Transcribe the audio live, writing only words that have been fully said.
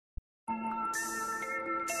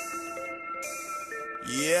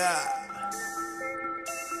Yeah.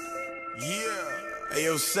 Hey,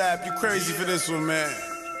 yo, Sap, you crazy for this one, man.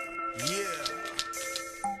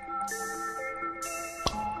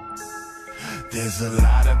 There's a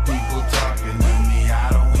lot of people talking to me, I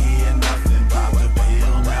don't hear nothing. Pop the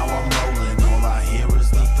pill, now I'm rolling, all I hear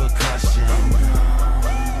is the percussion. I'm gone,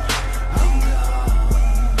 I'm gone,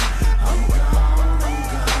 I'm gone, I'm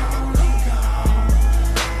gone, I'm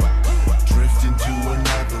gone. Drifting to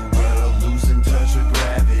another world, losing touch with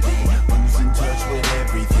gravity, losing touch with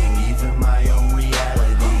everything, even my own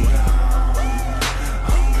reality.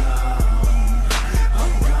 I'm gone,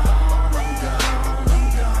 I'm gone, I'm gone, I'm gone, I'm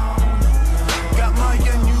gone. Got my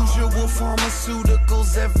unusual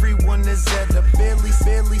pharmaceuticals, everyone is at a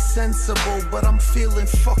barely sensible, but I'm feeling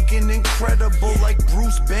fucking incredible, like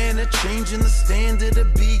Bruce Banner, changing the standard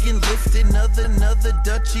of being lifted. Another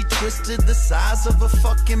Dutchie twisted the size of a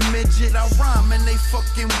fucking midget. I rhyme and they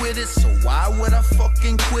fucking with it, so why would I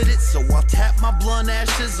fucking quit it? So I'll tap my blunt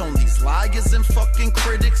ashes on these liars and fucking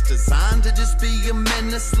critics, designed to just be a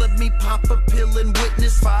menace. Let me pop a pill and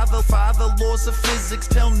witness father laws of physics.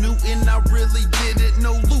 Tell Newton I really did it,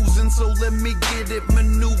 no losing, so let me get it.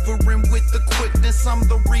 Maneuvering with the quickness, I'm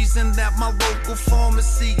the reason that my local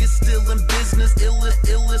pharmacy is still in business.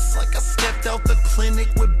 Illest, like I stepped out the clinic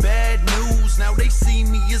with bad news. Now they see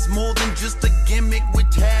me as more than just a gimmick with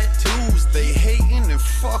tattoos. They hating and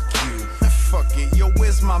fuck you. Fuck it, yo,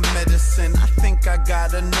 where's my medicine? I think I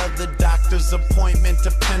got another doctor's appointment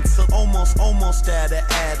to pencil. Almost out of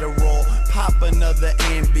Adderall. Pop another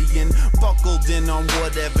Ambien. Buckled in on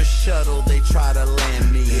whatever shuttle they try to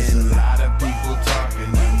land me in. There's a lot of people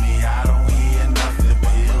talking to me, I don't hear nothing.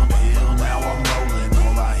 Pill, now I'm rolling,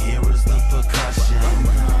 all I hear is the percussion. I'm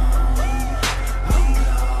gone, I'm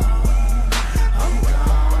gone, I'm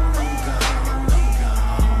gone, I'm gone, I'm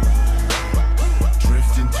gone.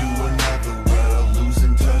 Drifting to another world,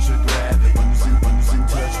 losing touch with gravity, losing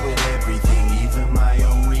touch with everything, even my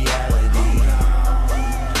own reality.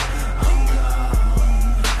 I'm gone,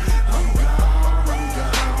 I'm gone, I'm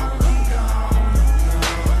gone, I'm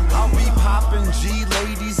gone. I'll be popping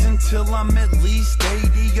G-ladies until I'm at least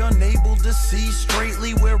 80, unable to see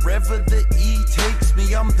straightly wherever the E takes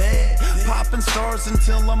me. I'm there, popping stars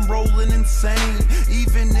until I'm rolling insane.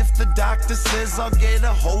 Even if the doctor says I'll get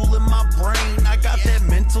a hole in my brain, I got that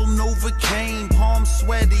mental Novocaine, palm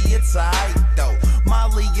sweaty, it's aight though.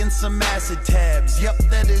 Molly and some acid tabs, yep,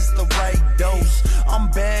 that is the right dose. I'm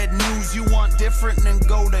bad news, you want different, then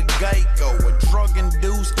go to Geico. A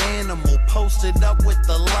drug-induced animal posted up with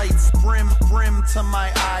the lights, brim to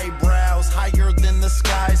my eyebrows, higher than the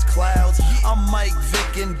sky's clouds. I'm Mike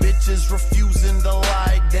Vick and bitches refusing to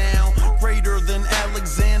lie down. Greater than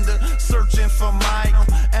Alexander, searching for my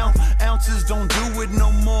ounces. Don't do it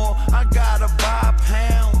no more, I gotta buy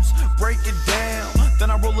pounds. Break it down, then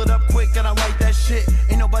I roll it up quick and I like that shit.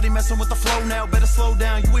 Ain't nobody messing with the flow now, better slow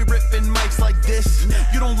down. You ain't ripping mics like this,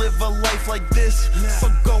 you don't live a life like this. So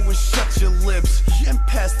go and shut your lips and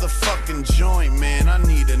pass the fucking joint, man, I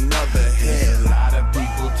need another hit.